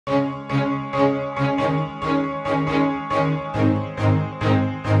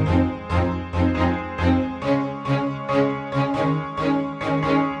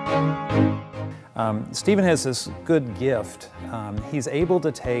Stephen has this good gift. He's able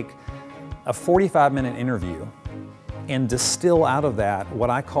to take a 45-minute interview and distill out of that what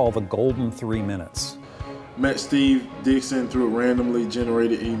I call the golden 3 minutes. Met Steve Dixon through a randomly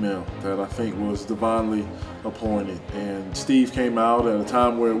generated email that I think was divinely appointed. And Steve came out at a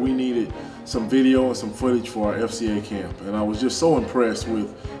time where we needed some video and some footage for our FCA camp. And I was just so impressed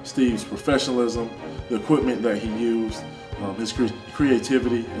with Steve's professionalism, the equipment that he used, his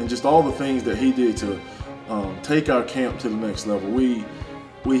creativity, and just all the things that he did to take our camp to the next level.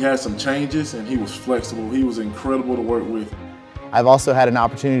 We had some changes and he was flexible. He was incredible to work with. I've also had an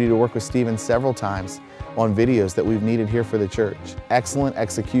opportunity to work with Stephen several times on videos that we've needed here for the church. Excellent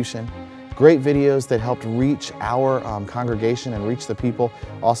execution, great videos that helped reach our congregation and reach the people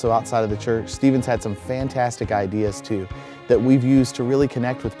also outside of the church. Stephen's had some fantastic ideas too that we've used to really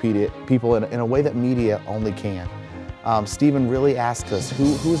connect with people in a way that media only can. Stephen really asked us,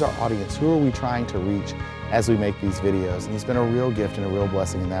 who's our audience? Who are we trying to reach as we make these videos? And he's been a real gift and a real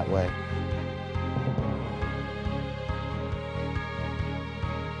blessing in that way.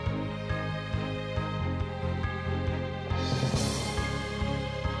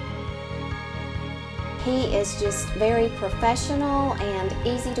 He is just very professional and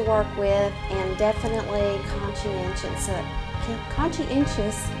easy to work with, and definitely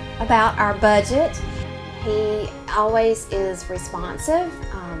conscientious about our budget. He always is responsive,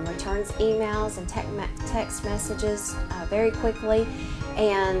 returns emails and text messages very quickly,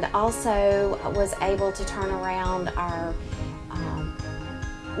 and also was able to turn around our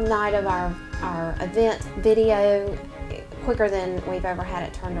night of our event video quicker than we've ever had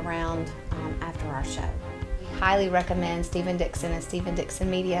it turned around after our show. We highly recommend Stephen Dixon and Stephen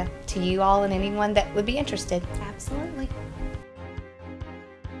Dixon Media to you all and anyone that would be interested. Absolutely.